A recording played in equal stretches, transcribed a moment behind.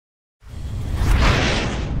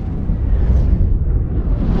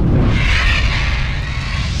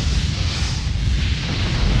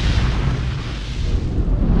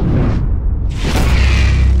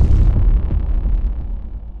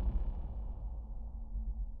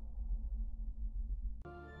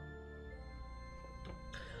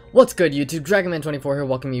What's good, YouTube? Dragonman24 here,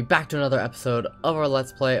 welcoming you back to another episode of our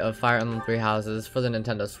Let's Play of Fire Emblem Three Houses for the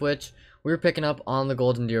Nintendo Switch. We're picking up on the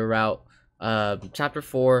Golden Deer route, Chapter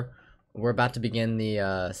 4. We're about to begin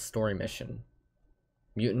the story mission,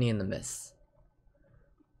 Mutiny in the Mist.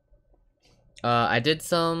 I did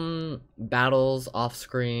some battles off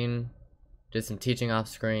screen, did some teaching off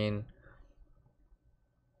screen.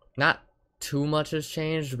 Not too much has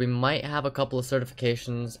changed. We might have a couple of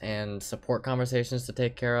certifications and support conversations to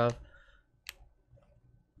take care of.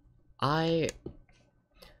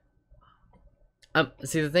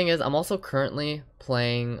 See, the thing is, I'm also currently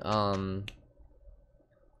playing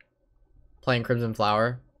Crimson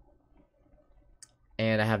Flower,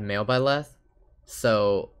 and I have male Byleth,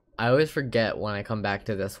 so I always forget when I come back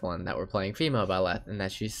to this one that we're playing female Byleth, and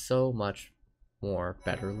that she's so much more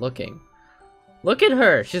better looking. Look at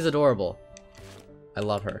her, she's adorable. I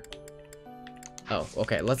love her. Oh,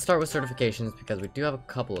 okay, let's start with certifications because we do have a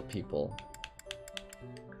couple of people.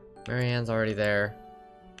 Marianne's already there.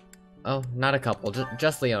 Oh, not a couple,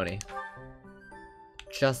 just Leonie.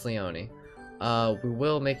 Just Leonie. We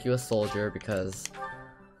will make you a soldier because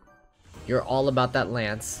you're all about that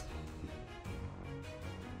lance.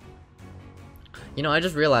 You know, I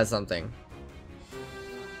just realized something.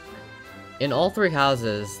 In all three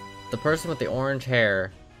houses, the person with the orange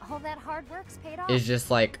hair all that hard work's paid off. is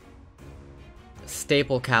just like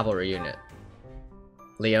staple cavalry unit.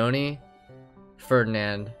 Leonie,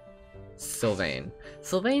 Ferdinand, Sylvain.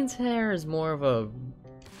 Sylvain's hair is more of a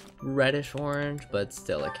reddish orange, but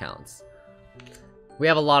still it counts. We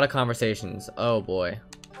have a lot of conversations. Oh boy.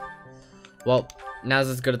 Well, now's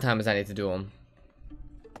as good a time as any to do them.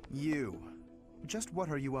 You. Just what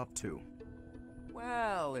are you up to?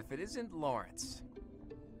 Well, if it isn't Lawrence.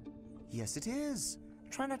 Yes, it is.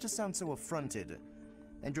 Try not to sound so affronted.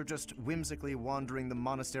 And you're just whimsically wandering the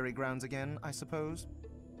monastery grounds again, I suppose?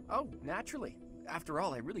 Oh, naturally. After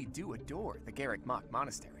all, I really do adore the Garrick Mock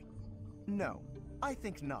Monastery. No, I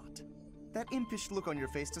think not. That impish look on your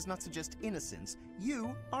face does not suggest innocence.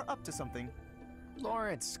 You are up to something.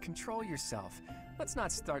 Lawrence, control yourself. Let's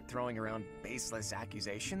not start throwing around baseless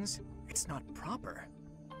accusations. It's not proper.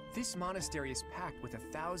 This monastery is packed with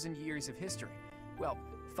 1,000 years of history. Well,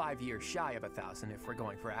 5 years shy of 1,000 if we're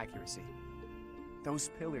going for accuracy.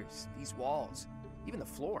 Those pillars, these walls, even the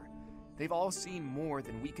floor, they've all seen more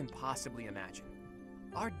than we can possibly imagine.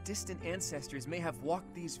 Our distant ancestors may have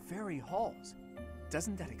walked these very halls.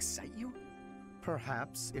 Doesn't that excite you?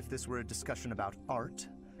 Perhaps if this were a discussion about art,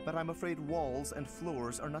 but I'm afraid walls and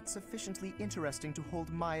floors are not sufficiently interesting to hold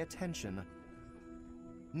my attention.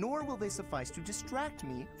 Nor will they suffice to distract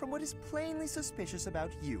me from what is plainly suspicious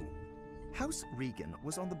about you. House Regan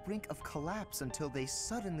was on the brink of collapse until they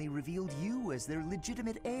suddenly revealed you as their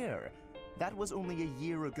legitimate heir. That was only a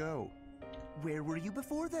year ago. Where were you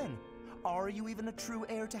before then? Are you even a true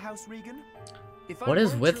heir to House Regan? What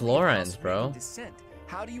is with Lawrence, bro? Descent,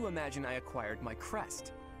 how do you imagine I acquired my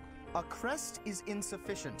crest? A crest is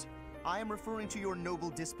insufficient. I am referring to your noble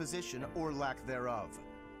disposition or lack thereof.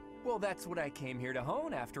 Well, that's what I came here to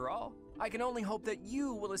hone, after all. I can only hope that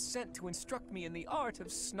you will assent to instruct me in the art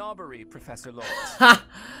of snobbery, Professor Lawrence.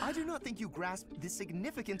 I do not think you grasp the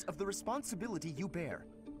significance of the responsibility you bear.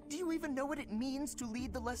 Do you even know what it means to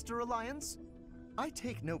lead the Leicester Alliance? I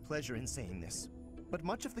take no pleasure in saying this, but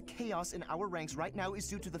much of the chaos in our ranks right now is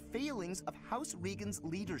due to the failings of House Regan's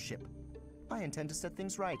leadership. I intend to set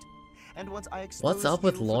things right, and once I expose What's up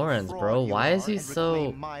with you for the Lawrence, fraud bro? you Why is are he and so...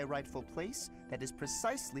 reclaim my rightful place, that is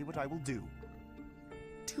precisely what I will do.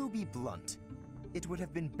 To be blunt, it would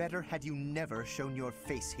have been better had you never shown your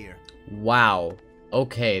face here. Wow.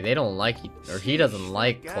 Okay, they don't like you, or he doesn't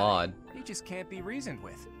like Guy, Claude. He just can't be reasoned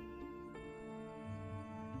with.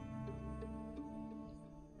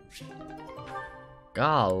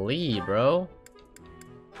 Golly, bro.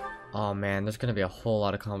 Oh man, there's gonna be a whole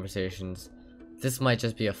lot of conversations. This might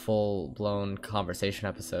just be a full-blown conversation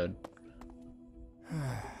episode.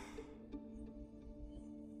 Ah!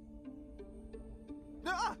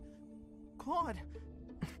 Claude,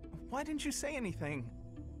 why didn't you say anything?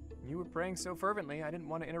 You were praying so fervently, I didn't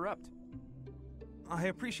want to interrupt. I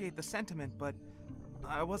appreciate the sentiment, but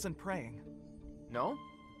I wasn't praying. No?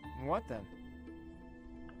 What then?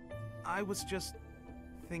 I was just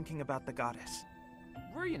thinking about the goddess.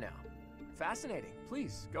 Were you now? Fascinating.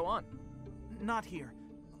 Please, go on. Not here.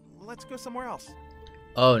 Let's go somewhere else.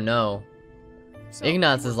 Oh no. So,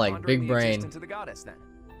 Ignatz you is were like pondering big the brain. existence of the goddess, then?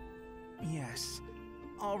 Yes.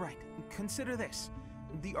 All right, consider this.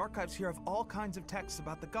 The archives here have all kinds of texts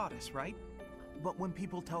about the goddess, right? But when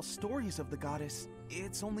people tell stories of the goddess,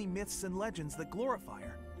 it's only myths and legends that glorify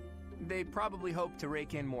her. They probably hope to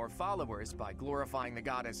rake in more followers by glorifying the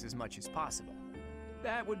goddess as much as possible.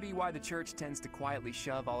 That would be why the church tends to quietly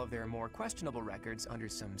shove all of their more questionable records under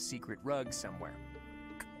some secret rug somewhere.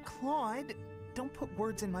 Claude, don't put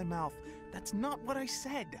words in my mouth. That's not what I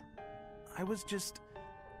said. I was just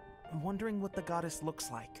wondering what the goddess looks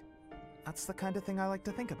like. That's the kind of thing I like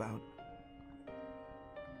to think about.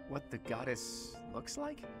 What the goddess looks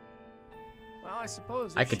like? Well, I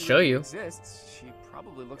suppose if I could she show really you. exists, she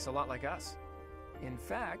probably looks a lot like us. In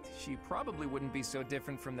fact, she probably wouldn't be so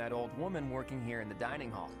different from that old woman working here in the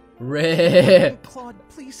dining hall. Rip. Claude,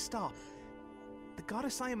 please stop. The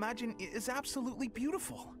goddess I imagine is absolutely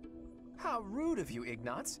beautiful. How rude of you,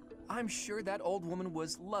 Ignatz. I'm sure that old woman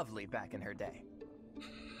was lovely back in her day.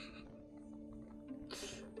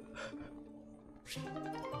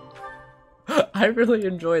 I really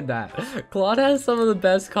enjoyed that. Claude has some of the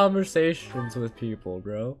best conversations with people,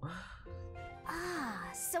 bro. Ah,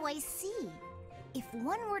 so I see. If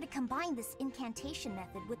one were to combine this incantation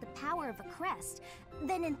method with the power of a crest,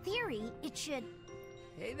 then in theory, it should...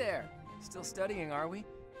 Hey there. Still studying, are we?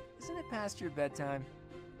 Isn't it past your bedtime?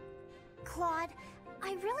 Claude,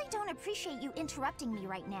 I really don't appreciate you interrupting me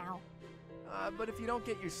right now. But if you don't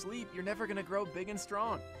get your sleep, you're never gonna grow big and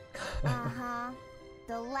strong. Uh-huh.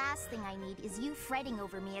 The last thing I need is you fretting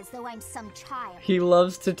over me as though I'm some child. He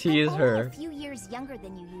loves to tease I'm only her. a few years younger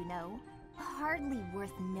than you, you know. Hardly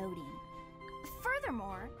worth noting.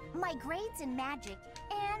 Furthermore, my grades in magic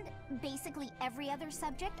and basically every other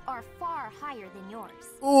subject are far higher than yours.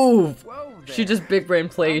 Ooh, Whoa there. she just big brain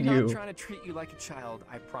played I'm you. not trying to treat you like a child,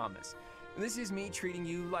 I promise. This is me treating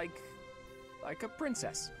you like a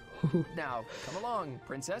princess. Now, come along,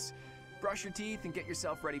 princess. Brush your teeth and get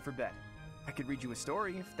yourself ready for bed. I could read you a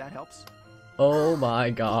story if that helps. Oh my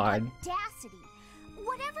god. Audacity.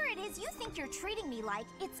 Whatever it is you think you're treating me like,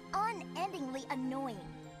 it's unendingly annoying.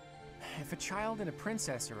 If a child and a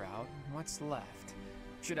princess are out, what's left?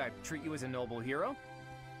 Should I treat you as a noble hero?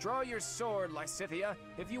 Draw your sword, Lysithea.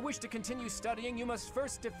 If you wish to continue studying, you must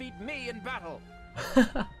first defeat me in battle.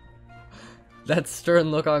 That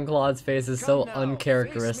stern look on Claude's face is so Come now, face me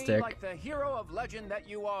uncharacteristic. like the hero of legend that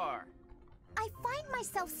you are. I find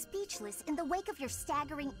myself speechless in the wake of your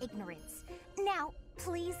staggering ignorance. Now,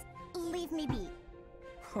 please, leave me be.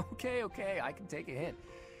 Okay, I can take a hint.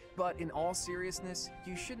 But in all seriousness,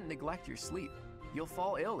 you shouldn't neglect your sleep. You'll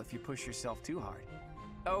fall ill if you push yourself too hard.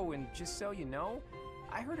 Oh, and just so you know,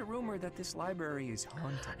 I heard a rumor that this library is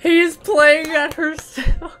haunted. He's playing at her.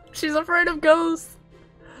 She's afraid of ghosts.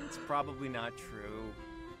 It's probably not true.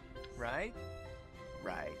 Right?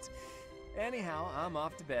 Right. Anyhow, I'm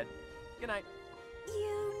off to bed. Good night.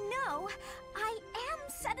 You know, I am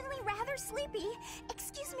suddenly rather sleepy.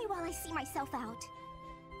 Excuse me while I see myself out.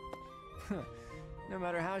 No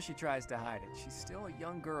matter how she tries to hide it, she's still a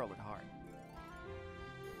young girl at heart.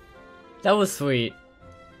 That was sweet.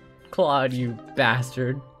 Claude, you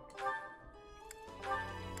bastard.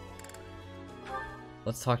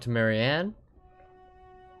 Let's talk to Marianne.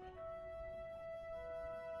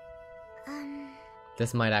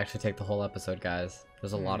 This might actually take the whole episode, guys.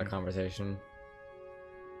 There's a lot of conversation.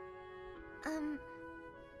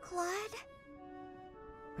 Claude?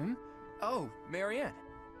 Oh, Marianne.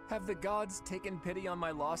 Have the gods taken pity on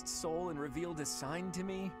my lost soul and revealed a sign to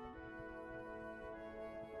me?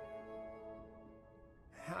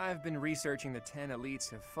 I've been researching the 10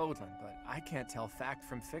 elites of Fodlan, but I can't tell fact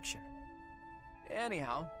from fiction.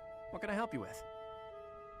 Anyhow, what can I help you with?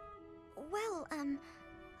 Well,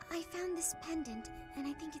 I found this pendant, and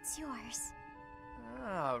I think it's yours.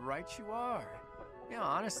 Ah, right you are. Yeah,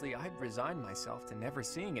 honestly, I'd resigned myself to never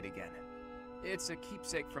seeing it again. It's a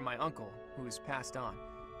keepsake from my uncle, who has passed on.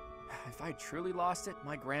 If I truly lost it,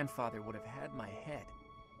 my grandfather would have had my head.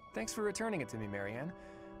 Thanks for returning it to me, Marianne.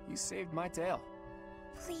 You saved my tail.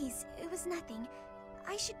 Please, it was nothing.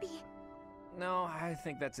 I should be... No, I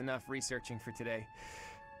think that's enough researching for today.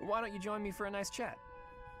 Why don't you join me for a nice chat?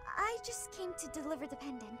 I just came to deliver the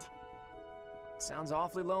pendant. Sounds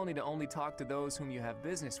awfully lonely to only talk to those whom you have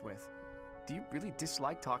business with. Do you really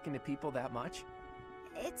dislike talking to people that much?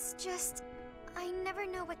 It's just... I never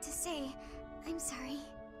know what to say. I'm sorry.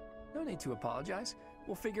 No need to apologize.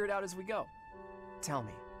 We'll figure it out as we go. Tell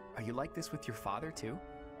me, are you like this with your father too?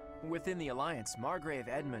 Within the Alliance, Margrave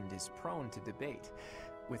Edmund is prone to debate.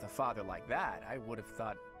 With a father like that, I would have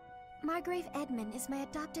thought... Margrave Edmund is my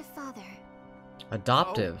adoptive father.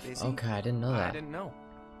 Adoptive? Oh, is he? Okay, I didn't know that. I didn't know.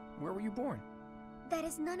 Where were you born? That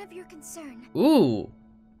is none of your concern. Ooh!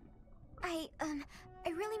 I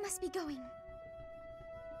really must be going.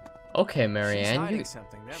 Okay, She's Marianne, hiding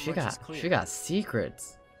something. That much is clear. she got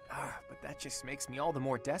secrets. But that just makes me all the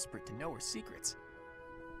more desperate to know her secrets.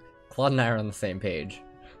 Claude and I are on the same page.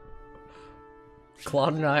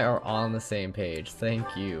 Claude and I are on the same page.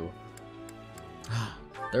 Thank you.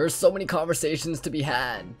 There are so many conversations to be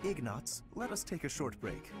had. Ignatz, let us take a short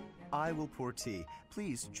break. I will pour tea.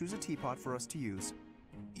 Please choose a teapot for us to use.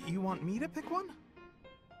 You want me to pick one?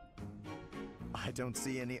 I don't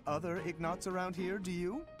see any other Ignatz around here, do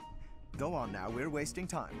you? Go on now, we're wasting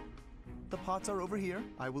time. The pots are over here.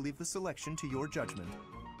 I will leave the selection to your judgment.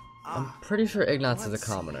 I'm pretty sure Ignatz is a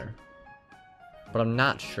commoner. But I'm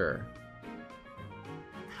not sure.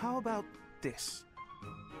 How about this?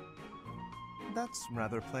 That's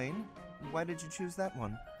rather plain. Why did you choose that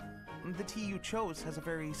one? The tea you chose has a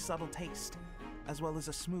very subtle taste, as well as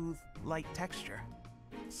a smooth, light texture.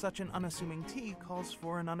 Such an unassuming tea calls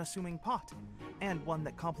for an unassuming pot, and one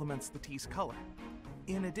that complements the tea's color.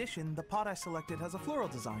 In addition, the pot I selected has a floral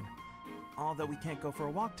design. Although we can't go for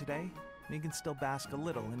a walk today, we can still bask a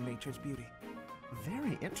little in nature's beauty.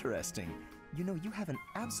 Very interesting. You know, you have an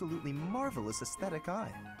absolutely marvelous aesthetic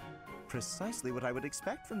eye. Precisely what I would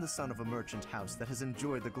expect from the son of a merchant house that has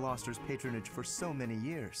enjoyed the Gloucester's patronage for so many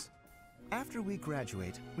years. After we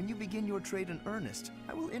graduate, when you begin your trade in earnest,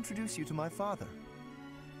 I will introduce you to my father.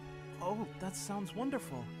 Oh, that sounds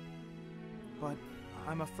wonderful. But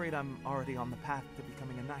I'm afraid I'm already on the path to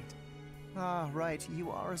becoming a knight. Ah, right, you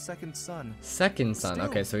are a second son. Second son, Still,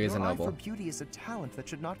 okay, so he is a your eye noble. for beauty is a talent that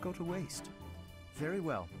should not go to waste. Very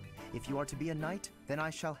well. If you are to be a knight, then I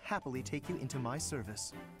shall happily take you into my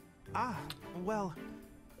service. Ah, well...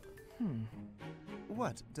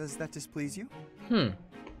 What, does that displease you?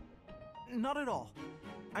 Not at all.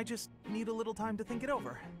 I just need a little time to think it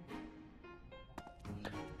over.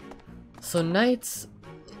 So knights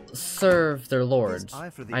serve their lords. His eye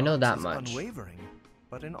for the I know arts that is much. Unwavering,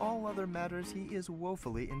 but in all other matters he is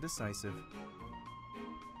woefully indecisive.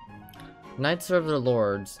 Knights serve their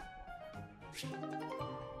lords.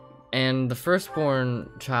 And the firstborn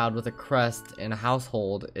child with a crest in a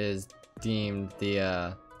household is deemed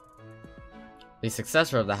the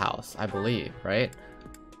successor of the house, I believe, right?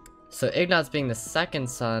 So Ignatz being the second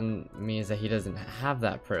son means that he doesn't have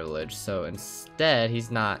that privilege, so instead he's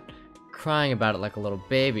not crying about it like a little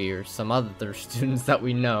baby or some other students that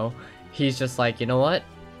we know. He's just like, you know what?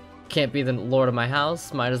 Can't be the lord of my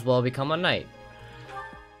house, might as well become a knight.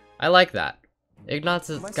 I like that. Ignatz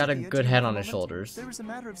has got a good head on his shoulders. There is a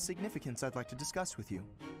matter of significance I'd like to discuss with you.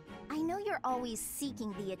 I know you're always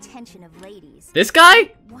seeking the attention of ladies. This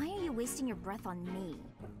guy? Why are you wasting your breath on me?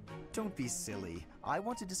 Don't be silly. I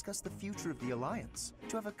want to discuss the future of the Alliance,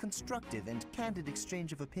 to have a constructive and candid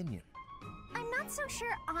exchange of opinion. I'm not so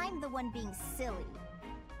sure I'm the one being silly.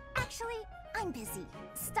 Actually, I'm busy.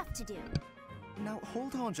 Stuff to do. Now,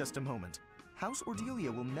 hold on just a moment. House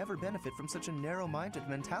Ordelia will never benefit from such a narrow-minded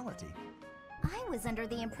mentality. I was under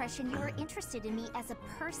the impression you were interested in me as a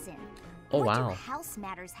person. Oh, What wow. do house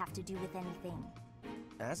matters have to do with anything?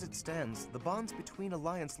 As it stands, the bonds between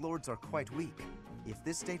Alliance lords are quite weak. If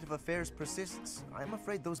this state of affairs persists, I'm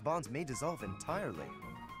afraid those bonds may dissolve entirely.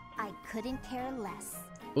 I couldn't care less.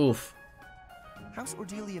 Oof. House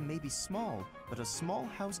Ordelia may be small, but a small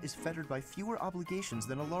house is fettered by fewer obligations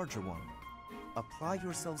than a larger one. Apply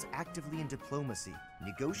yourselves actively in diplomacy,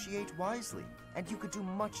 negotiate wisely, and you could do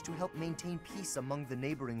much to help maintain peace among the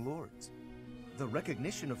neighboring lords. The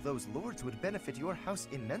recognition of those lords would benefit your house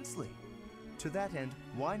immensely. To that end,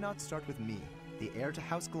 why not start with me, the heir to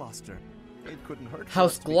House Gloucester? It couldn't hurt for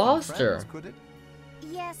House us to become Gloucester? friends, could it?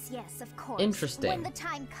 Yes, of course. Interesting. When the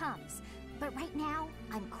time comes. But right now,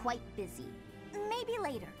 I'm quite busy. Maybe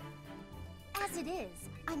later. As it is,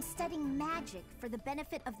 I'm studying magic for the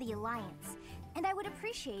benefit of the Alliance, and I would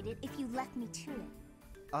appreciate it if you left me to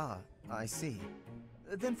it. Ah, I see.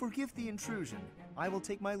 Then forgive the intrusion. I will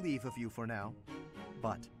take my leave of you for now.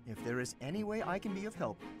 But if there is any way I can be of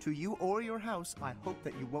help, to you or your house, I hope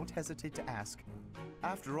that you won't hesitate to ask.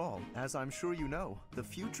 After all, as I'm sure you know, the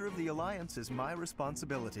future of the Alliance is my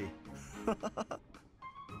responsibility.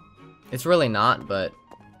 It's really not, but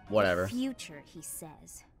whatever. Future, he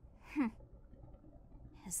says.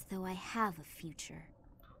 As though I have a future.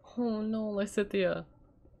 Oh no, Lysithea.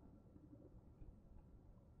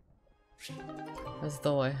 As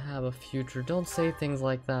though I have a future. Don't say things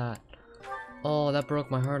like that. Oh, that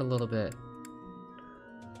broke my heart a little bit.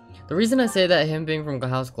 The reason I say that him being from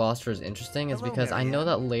House Gloucester is interesting is Hello, because I know Marianne.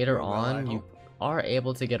 that later You're well, I on you hope. are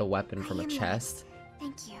able to get a weapon from I a am chest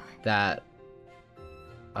Thank you. that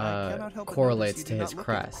I cannot help but correlates notice to you do his not look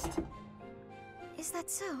crest. Is that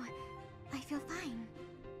so? I feel fine.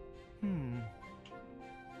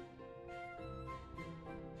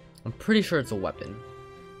 I'm pretty sure it's a weapon.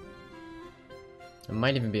 It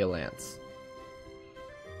might even be a lance.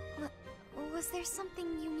 Was Was there something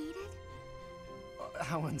you needed?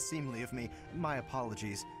 How unseemly of me. My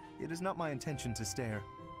apologies. It is not my intention to stare.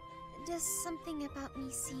 Does something about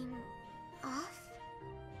me seem off?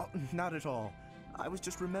 Oh, not at all. I was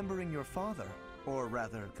just remembering your father. Or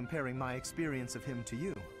rather, comparing my experience of him to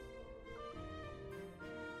you.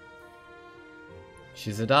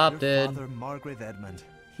 She's adopted. Your father, Margrave Edmund.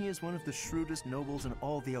 He is one of the shrewdest nobles in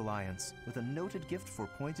all the Alliance, with a noted gift for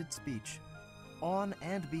pointed speech. On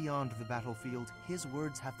and beyond the battlefield, his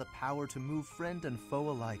words have the power to move friend and foe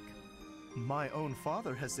alike. My own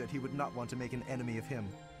father has said he would not want to make an enemy of him.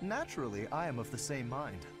 Naturally, I am of the same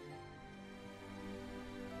mind.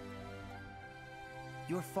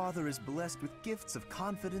 Your father is blessed with gifts of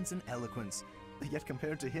confidence and eloquence, yet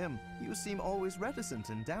compared to him, you seem always reticent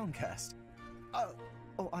and downcast.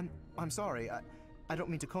 I'm sorry. I don't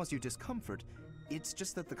mean to cause you discomfort. It's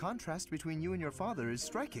just that the contrast between you and your father is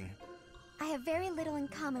striking. I have very little in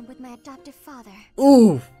common with my adoptive father.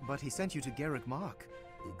 Ooh! But he sent you to Garrick Mach.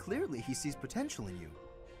 Clearly, he sees potential in you.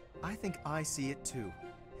 I think I see it too.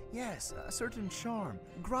 Yes, a certain charm,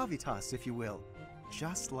 gravitas, if you will.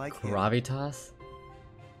 Just like him. Gravitas?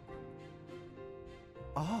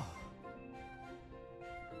 Oh.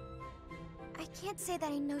 I can't say that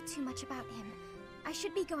I know too much about him. I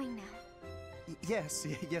should be going now.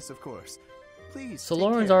 Yes, of course. Please. So take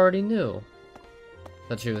Lawrence care. already knew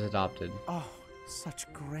that she was adopted. Oh,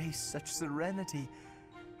 such grace, such serenity.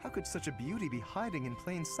 How could such a beauty be hiding in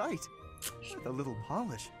plain sight? With a little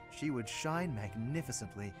polish, she would shine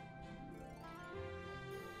magnificently.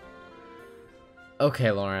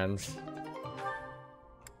 Okay, Lawrence.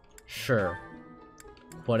 Sure.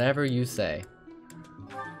 Whatever you say.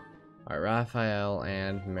 Alright, Raphael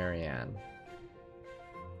and Marianne.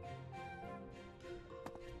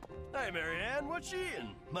 Hey, Marianne, what you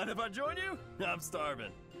eating? Mind if I join you? I'm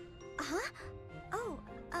starving. Huh? Oh,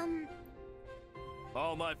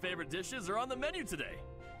 All my favorite dishes are on the menu today.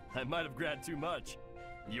 I might have grabbed too much.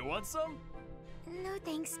 You want some? no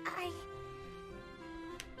thanks.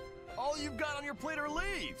 All you've got on your plate are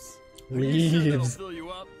leaves. Are you sure that'll Leaves. fill you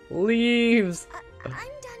up? Leaves. I'm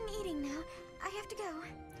done eating now. I have to go.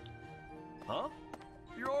 Huh?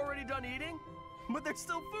 You're already done eating? But there's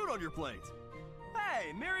still food on your plate.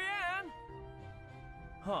 Hey, Marianne!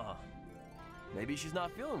 Huh. Maybe she's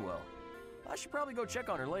not feeling well. I should probably go check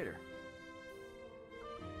on her later.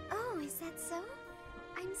 Oh, is that so?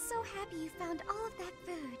 I'm so happy you found all of that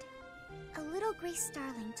food. A little gray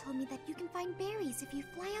starling told me that you can find berries if you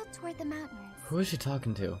fly out toward the mountains. Who is she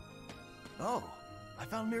talking to? Oh, I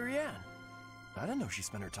found Marianne. I didn't know she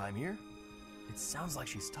spent her time here. It sounds like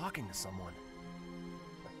she's talking to someone.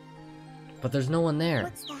 But there's no one there.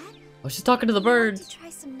 What's that? Oh, she's talking to the You want birds. to try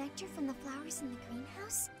some nectar from the flowers in the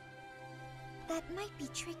greenhouse? That might be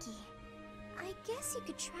tricky. I guess you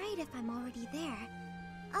could try it if I'm already there.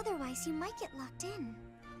 Otherwise, you might get locked in.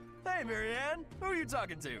 Hey, Marianne, who are you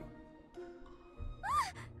talking to?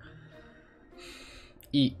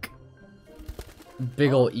 Eek.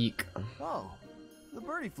 Big ol' eek. Oh, the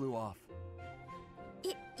birdie flew off.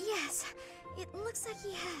 Yes, it looks like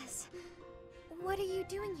he has. What are you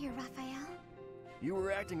doing here, Raphael? You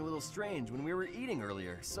were acting a little strange when we were eating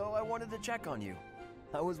earlier, so I wanted to check on you.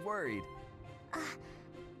 I was worried.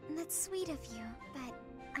 That's sweet of you, but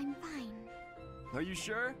I'm fine. Are you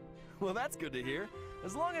sure? Well, that's good to hear.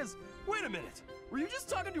 As long as... Wait a minute! Were you just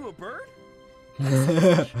talking to a bird?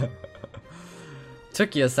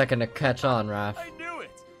 Took you a second to catch on, Raph. I knew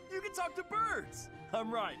it! You can talk to birds!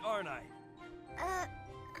 I'm right, aren't I?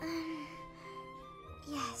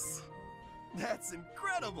 Yes. That's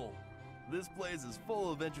incredible! This place is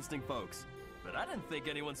full of interesting folks. But I didn't think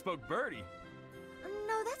anyone spoke birdie.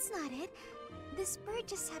 No, that's not it. This bird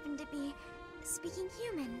just happened to be speaking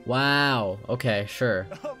human. Wow. Okay, sure.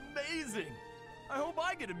 Amazing! I hope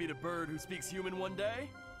I get to meet a bird who speaks human one day.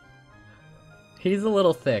 He's a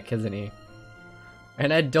little thick, isn't he?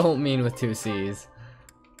 And I don't mean with two C's.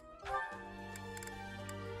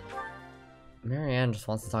 Marianne just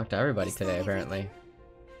wants to talk to everybody Is that today, apparently. everything?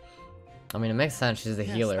 I mean, it makes sense. She's a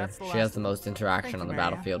Yes, healer. that's the She last has the one. most interaction Thank on you, the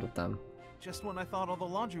Marianne. battlefield with them. Just when I thought all the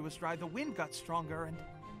laundry was dry, the wind got stronger, and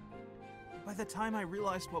by the time I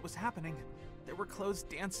realized what was happening, there were clothes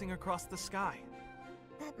dancing across the sky.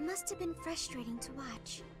 That must have been frustrating to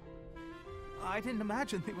watch. I didn't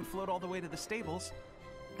imagine they would float all the way to the stables.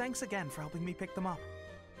 Thanks again for helping me pick them up.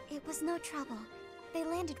 It was no trouble. They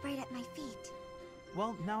landed right at my feet.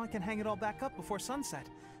 Well, now I can hang it all back up before sunset.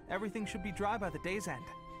 Everything should be dry by the day's end.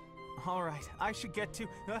 All right, I should get to...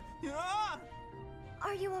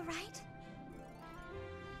 Are you alright?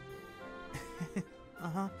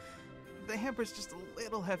 Uh-huh. The hamper's just a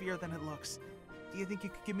little heavier than it looks. Do you think you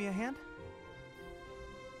could give me a hand?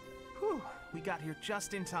 Whew, we got here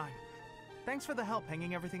just in time. Thanks for the help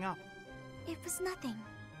hanging everything up. It was nothing.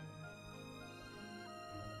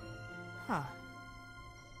 Huh.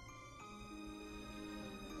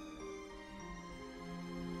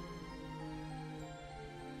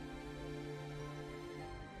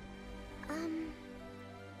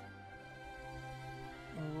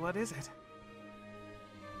 What is it?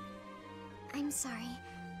 I'm sorry.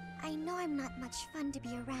 I know I'm not much fun to be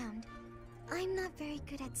around. I'm not very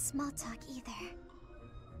good at small talk either.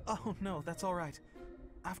 Oh no, that's all right.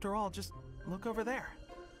 After all, just look over there.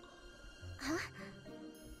 Huh?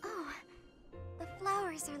 Oh, the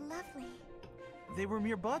flowers are lovely. They were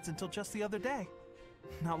mere buds until just the other day.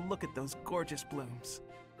 Now look at those gorgeous blooms.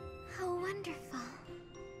 How wonderful.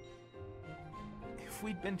 If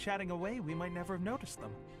we'd been chatting away, we might never have noticed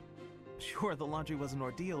them. Sure, the laundry was an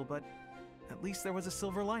ordeal, but at least there was a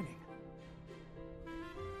silver lining.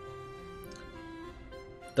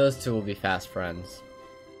 Those two will be fast friends.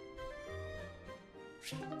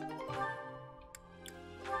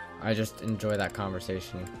 I just enjoy that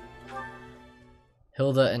conversation.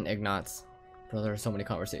 Hilda and Ignatz. Bro, there are so many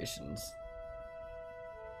conversations.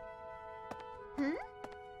 Hmm?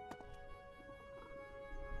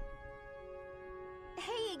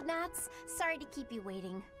 Hey, Ignatz. Sorry to keep you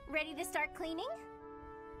waiting. Ready to start cleaning?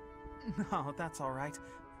 No, that's all right.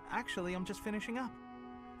 Actually, I'm just finishing up.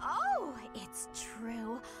 Oh, it's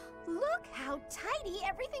true. Look how tidy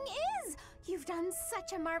everything is! You've done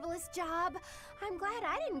such a marvelous job. I'm glad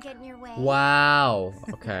I didn't get in your way. Wow.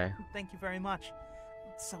 Okay. Thank you very much.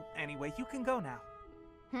 So anyway, you can go now.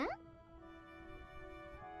 Hmm?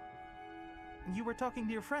 You were talking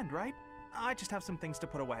to your friend, right? I just have some things to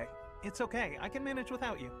put away. It's okay, I can manage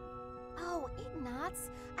without you. Oh, Ignatz,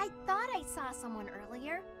 I thought I saw someone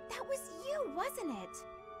earlier. That was you, wasn't it?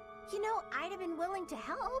 You know, I'd have been willing to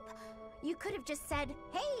help. You could have just said,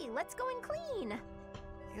 hey, let's go and clean.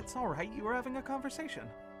 It's all right, you were having a conversation.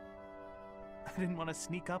 I didn't want to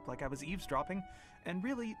sneak up like I was eavesdropping, and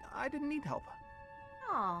really, I didn't need help.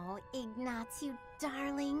 Oh, Ignatz, you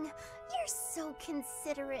darling. You're so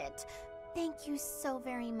considerate. Thank you so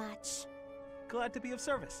very much. Glad to be of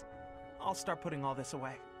service. I'll start putting all this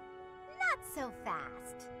away. Not so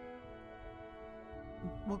fast.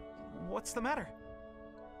 Well, what's the matter?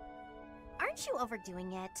 Aren't you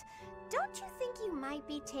overdoing it? Don't you think you might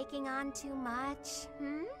be taking on too much,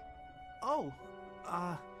 hmm? Oh,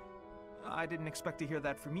 I didn't expect to hear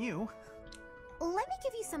that from you. Let me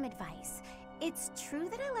give you some advice. It's true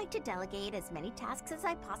that I like to delegate as many tasks as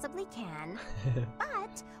I possibly can,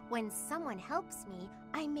 but when someone helps me,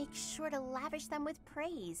 I make sure to lavish them with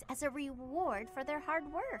praise as a reward for their hard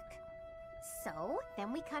work. So,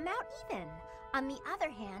 then we come out even. On the other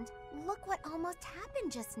hand, look what almost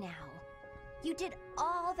happened just now. You did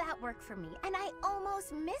all that work for me, and I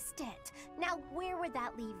almost missed it. Now, where would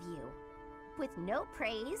that leave you? With no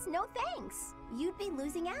praise, no thanks. You'd be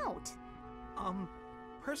losing out.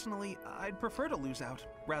 Personally, I'd prefer to lose out,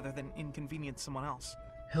 rather than inconvenience someone else.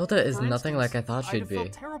 Hilda is For nothing instance, like I thought I'd she'd have be.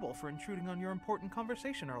 felt terrible for intruding on your important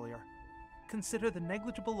conversation earlier. Consider the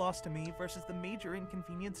negligible loss to me versus the major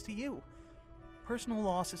inconvenience to you. Personal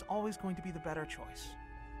loss is always going to be the better choice,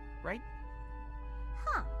 right?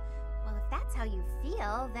 Huh. Well, if that's how you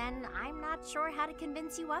feel, then I'm not sure how to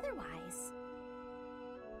convince you otherwise.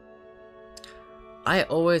 I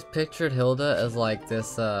always pictured Hilda as like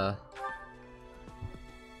this,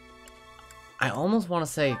 I almost want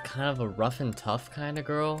to say kind of a rough and tough kind of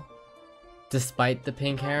girl, despite the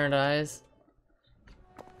pink hair and eyes.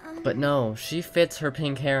 But no, she fits her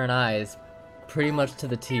pink hair and eyes pretty much to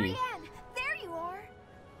the T. Marianne, there you are!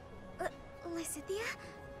 Lysithia?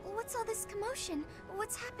 What's all this commotion?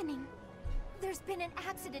 What's happening? There's been an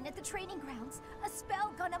accident at the training grounds. A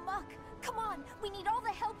spell gone amok. Come on, we need all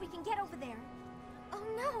the help we can get over there. Oh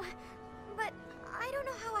no, but I don't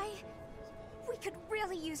know how We could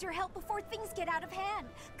really use your help before things get out of hand.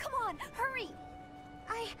 Come on, hurry!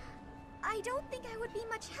 I don't think I would be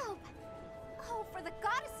much help. Oh, for the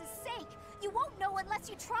goddess's sake! You won't know unless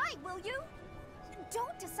you try, will you?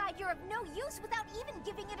 Don't decide you're of no use without even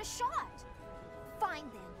giving it a shot. Fine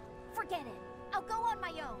then. Forget it. I'll go on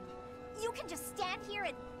my own. You can just stand here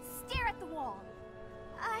and stare at the wall.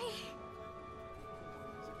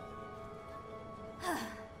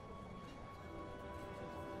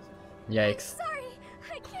 Yikes. Sorry,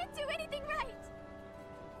 I can't do anything right.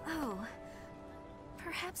 Oh,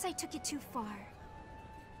 perhaps I took it too far.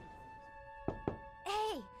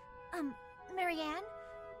 Hey, Marianne,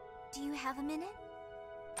 do you have a minute?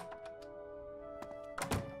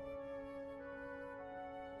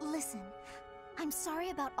 Listen, I'm sorry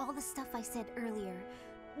about all the stuff I said earlier.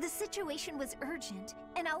 The situation was urgent,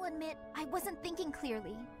 and I'll admit I wasn't thinking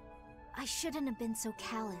clearly. I shouldn't have been so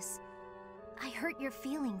callous. I hurt your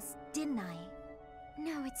feelings, didn't I?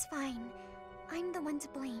 No, it's fine. I'm the one to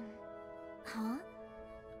blame. Huh?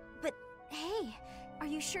 But hey, are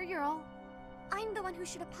you sure you're all... I'm the one who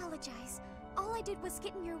should apologize. All I did was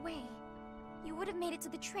get in your way. You would have made it to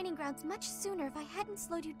the training grounds much sooner if I hadn't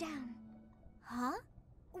slowed you down. Huh?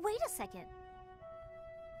 Wait a second.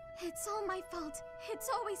 It's all my fault. It's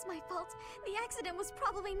always my fault. The accident was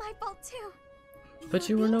probably my fault too. But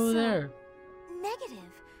you were being over so there. negative.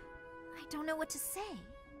 I don't know what to say.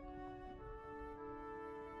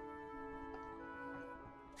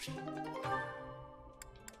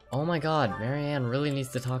 Oh my god, Marianne really needs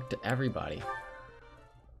to talk to everybody.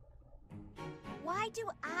 Why do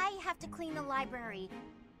I have to clean the library?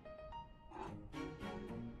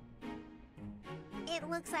 It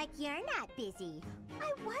looks like you're not busy.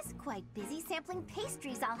 I was quite busy sampling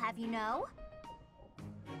pastries, I'll have you know.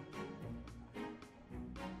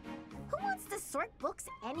 Who wants to sort books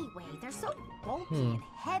anyway? They're so bulky and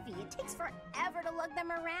heavy, it takes forever to lug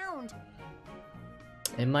them around.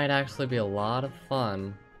 It might actually be a lot of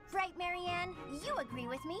fun. Right, Marianne? You agree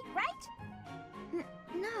with me, right?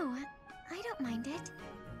 No, I don't mind it.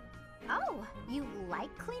 Oh, you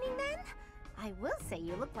like cleaning then? I will say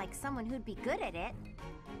you look like someone who'd be good at it.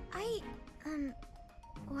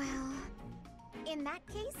 Well... In that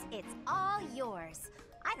case, it's all yours.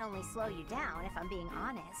 I'd only slow you down if I'm being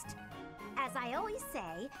honest. As I always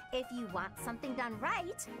say, if you want something done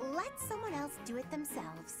right, let someone else do it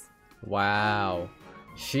themselves. Wow.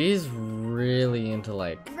 She's really into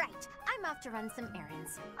like Right, I'm off to run some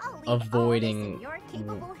errands. I'll leave avoiding all this in your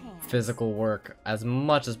capable hands. physical work as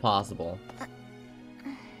much as possible.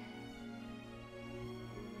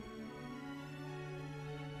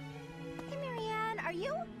 Hey, Marianne, are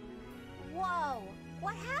you? Whoa,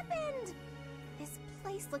 what happened? This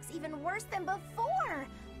place looks even worse than before.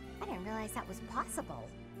 I didn't realize that was possible.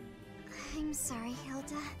 I'm sorry,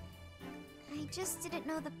 Hilda. I just didn't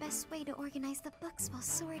know the best way to organize the books while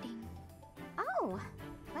sorting. Oh,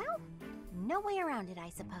 well, no way around it, I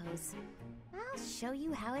suppose. I'll show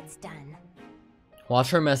you how it's done.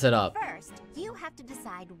 Watch her mess it up. First, you have to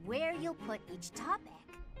decide where you'll put each topic.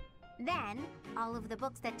 Then, all of the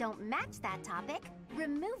books that don't match that topic,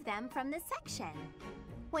 remove them from the section.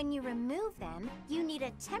 When you remove them, you need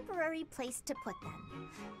a temporary place to put them.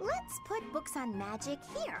 Let's put books on magic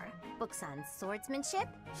here, books on swordsmanship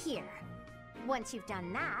here. Once you've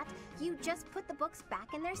done that, you just put the books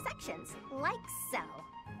back in their sections, like so.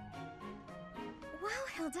 Wow,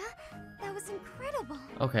 Hilda, that was incredible.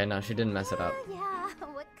 Okay, no, she didn't mess it up. Yeah,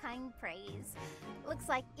 what kind praise. Looks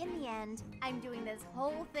like in the end, I'm doing this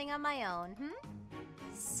whole thing on my own,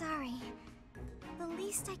 Sorry. The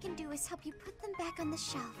least I can do is help you put them back on the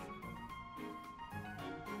shelf.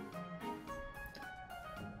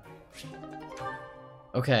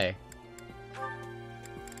 Okay.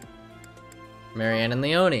 Marianne and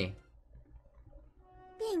Leonie.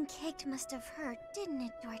 Being kicked must have hurt, didn't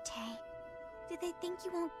it, Dorte? Do they think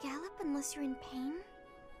you won't gallop unless you're in pain?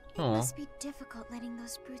 It Aw. must be difficult letting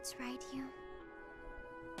those brutes ride you.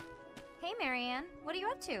 Hey, Marianne, what are you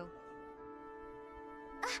up to?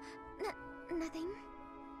 Nothing.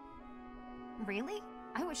 Really?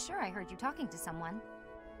 I was sure I heard you talking to someone.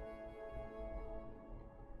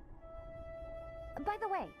 By the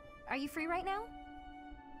way, are you free right now?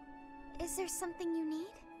 Is there something you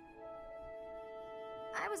need?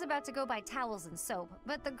 I was about to go buy towels and soap,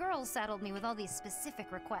 but the girls saddled me with all these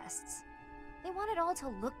specific requests. They wanted all to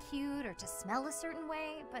look cute or to smell a certain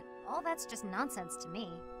way, but all that's just nonsense to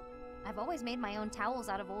me. I've always made my own towels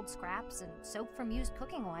out of old scraps and soap from used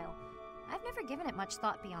cooking oil. I've never given it much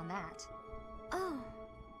thought beyond that. Oh.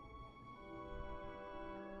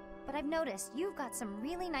 But I've noticed you've got some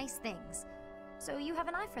really nice things. So you have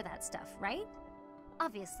an eye for that stuff, right?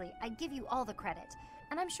 Obviously, I give you all the credit,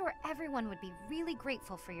 and I'm sure everyone would be really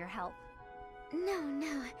grateful for your help.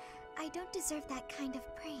 No, I don't deserve that kind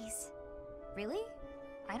of praise. Really?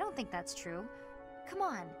 I don't think that's true. Come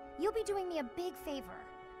on, you'll be doing me a big favor.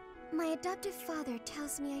 My adoptive father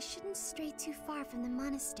tells me I shouldn't stray too far from the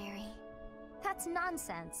monastery. That's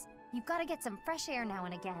nonsense. You've got to get some fresh air now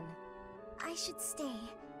and again. I should stay.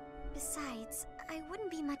 Besides, I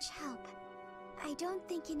wouldn't be much help. I don't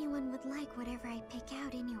think anyone would like whatever I pick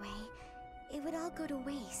out anyway. It would all go to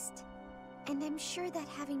waste. And I'm sure that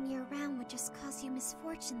having me around would just cause you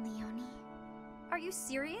misfortune, Leonie. Are you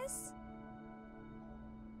serious?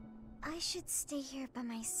 I should stay here by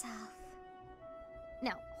myself.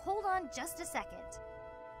 Now, hold on just a second.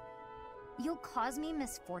 You'll cause me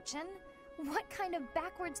misfortune? What kind of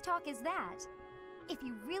backwards talk is that? If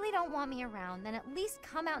you really don't want me around, then at least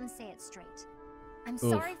come out and say it straight. I'm Oof.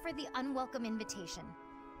 sorry for the unwelcome invitation.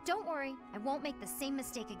 Don't worry, I won't make the same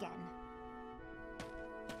mistake again.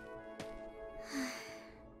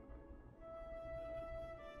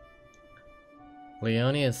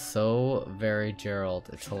 Leonie is so very Gerald.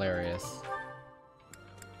 It's hilarious.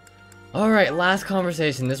 Alright, last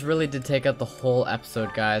conversation. This really did take up the whole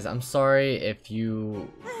episode, guys. I'm sorry if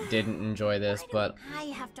you didn't enjoy this, but I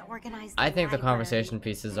have to organize I think the library. conversation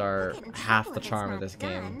pieces I'll are get in half trouble the if it's charm not of this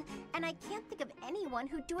game. done, and I can't think of anyone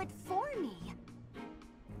who'd do it for me.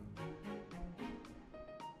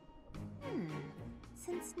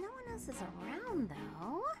 Since no one else is around,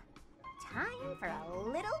 though, time for a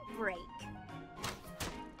little break.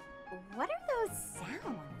 What are those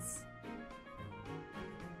sounds?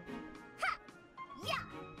 Ha! Yeah!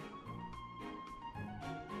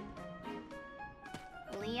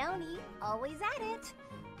 Leonie, always at it.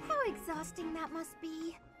 How exhausting that must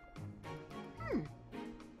be.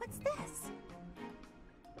 What's this?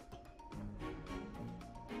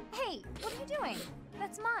 Hey, what are you doing?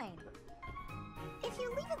 That's mine. If you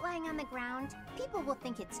leave it lying on the ground, people will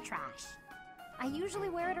think it's trash. I usually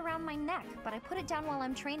wear it around my neck, but I put it down while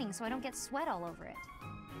I'm training so I don't get sweat all over it.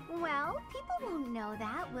 Well, people won't know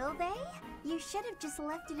that, will they? You should have just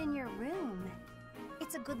left it in your room.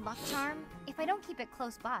 It's a good luck charm. If I don't keep it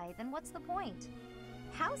close by, then what's the point?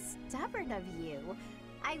 How stubborn of you.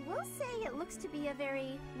 I will say it looks to be a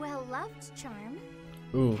very well-loved charm.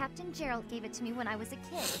 Ooh. Captain Gerald gave it to me when I was a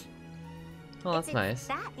kid. Oh, that's if it's nice.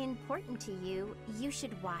 that important to you, you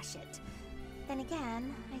should wash it. Then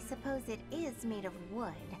again, I suppose it is made of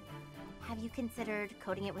wood. Have you considered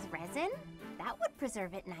coating it with resin? That would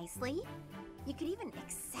preserve it nicely. You could even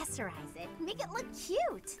accessorize it, make it look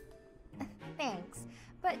cute. Thanks,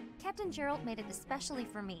 but Captain Gerald made it especially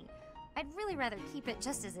for me. I'd really rather keep it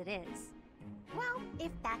just as it is. Well,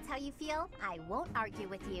 if that's how you feel, I won't argue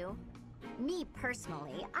with you. Me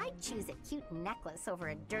personally, I'd choose a cute necklace over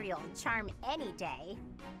a dirty old charm any day.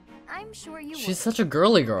 I'm sure you She's would. such a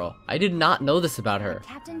girly girl. I did not know this about her. But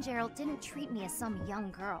Captain Gerald didn't treat me as some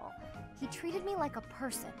young girl. He treated me like a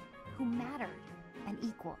person who mattered, an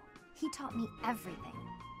equal. He taught me everything.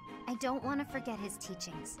 I don't want to forget his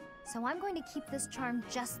teachings, so I'm going to keep this charm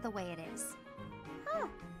just the way it is. Huh,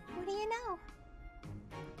 what do you know?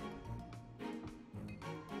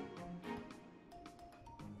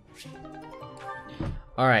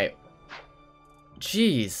 Alright.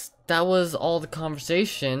 Jeez, that was all the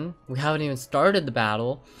conversation. We haven't even started the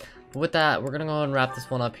battle. But with that, we're gonna go ahead and wrap this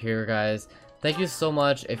one up here, guys. Thank you so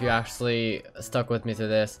much if you actually stuck with me through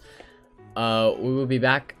this. We will be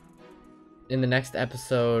back in the next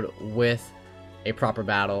episode with a proper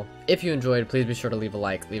battle. If you enjoyed, please be sure to leave a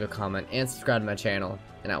like, leave a comment, and subscribe to my channel.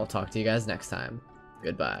 And I will talk to you guys next time.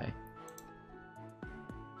 Goodbye.